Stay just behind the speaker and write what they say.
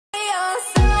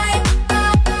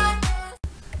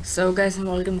So guys, and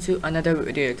welcome to another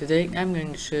video. Today I'm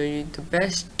going to show you the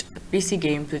best PC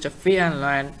games which are free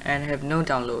online and have no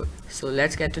download. So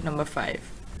let's get to number 5.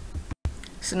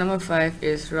 So number 5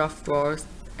 is Raft Wars,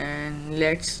 and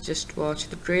let's just watch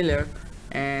the trailer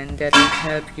and that will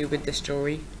help you with the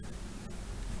story.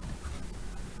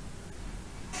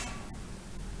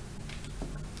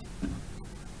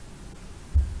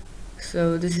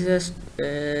 So this is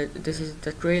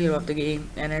the trailer of the game,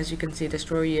 and as you can see, the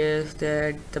story is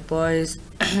that the boys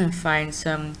find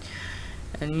some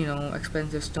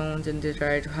expensive stones, and they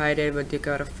try to hide it, but they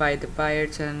gotta fight the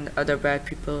pirates and other bad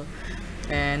people.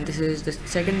 And this is the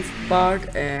second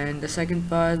part, and the second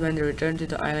part, when they return to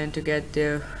the island to get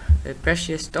their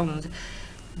precious stones,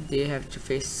 they have to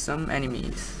face some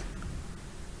enemies.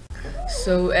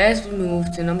 So as we move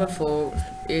to number 4,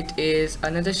 it is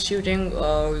another shooting,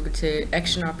 or we could say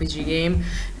action RPG game,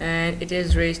 and it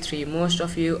is Rage 3. Most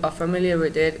of you are familiar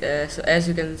with it. So as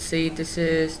you can see, this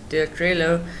is the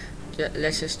trailer.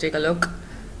 Let's just take a look.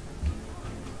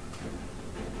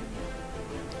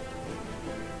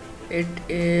 It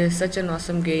is such an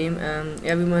awesome game.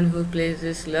 Everyone who plays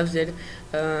this loves it.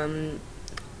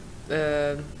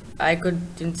 I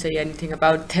couldn't say anything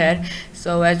about that.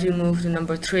 So as we move to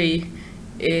number 3,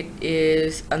 it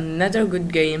is another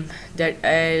good game that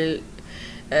I'll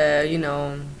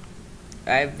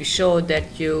be sure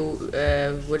that you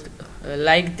would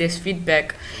like this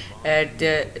feedback.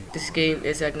 This game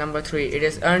is at number 3. It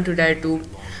is Earn to Die 2.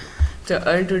 The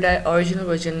Earn to Die original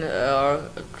version,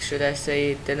 or should I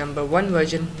say the number 1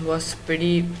 version, was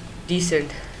pretty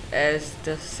decent, as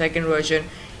the second version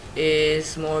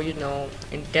is more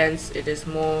intense. It is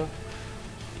more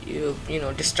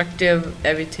destructive.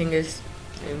 Everything is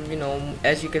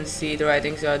as you can see, the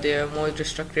writings are there, more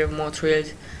destructive, more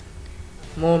thrills,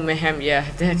 more mayhem. Yeah,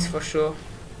 that's for sure.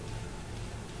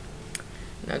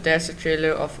 Now that's the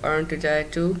trailer of Earn to Die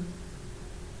 2.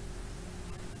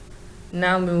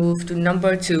 Now we move to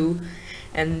number 2,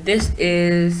 and this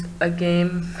is a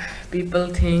game people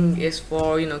think is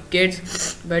for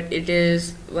kids, but it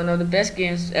is one of the best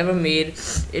games ever made.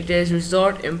 It is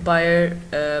Resort Empire.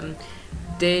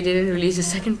 They didn't release the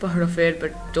second part of it,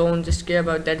 but don't just care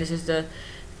about that. This is the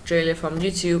trailer from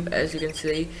YouTube. As you can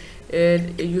see,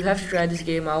 you have to try this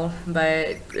game out.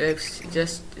 By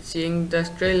just seeing the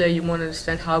trailer, you won't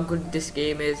understand how good this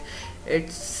game is.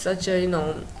 It's such a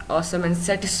awesome and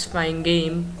satisfying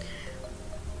game.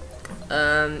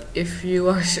 If you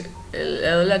are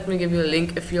let me give you a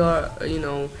link. If you are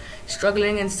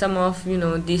struggling in some of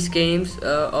these games,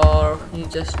 or you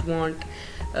just want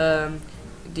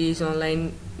these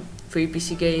online free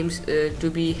PC games to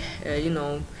be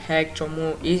hacked or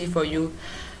more easy for you,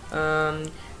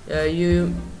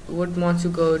 you would want to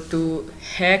go to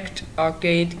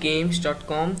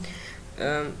hackedarcadegames.com,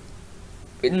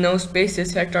 with no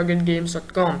spaces,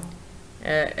 hackedarcadegames.com.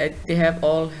 They have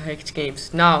all hacked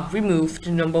games. Now we move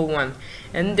to number 1,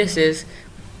 and this is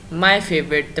my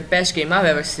favorite, the best game I've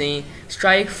ever seen,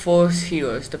 Strike Force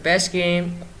Heroes, the best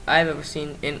game I've ever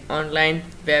seen in online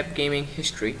web gaming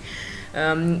history.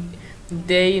 They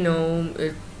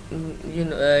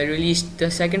released the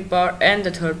second part and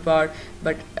the third part,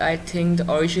 but I think the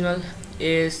original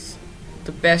is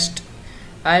the best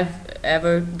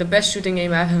the best shooting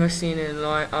game I've ever seen in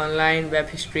online web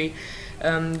history.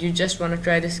 You just want to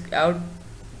try this out.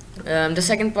 The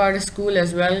second part is cool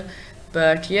as well,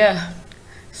 but yeah.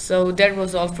 So that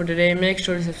was all for today. Make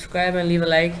sure to subscribe and leave a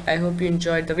like. I hope you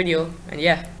enjoyed the video, and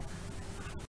yeah.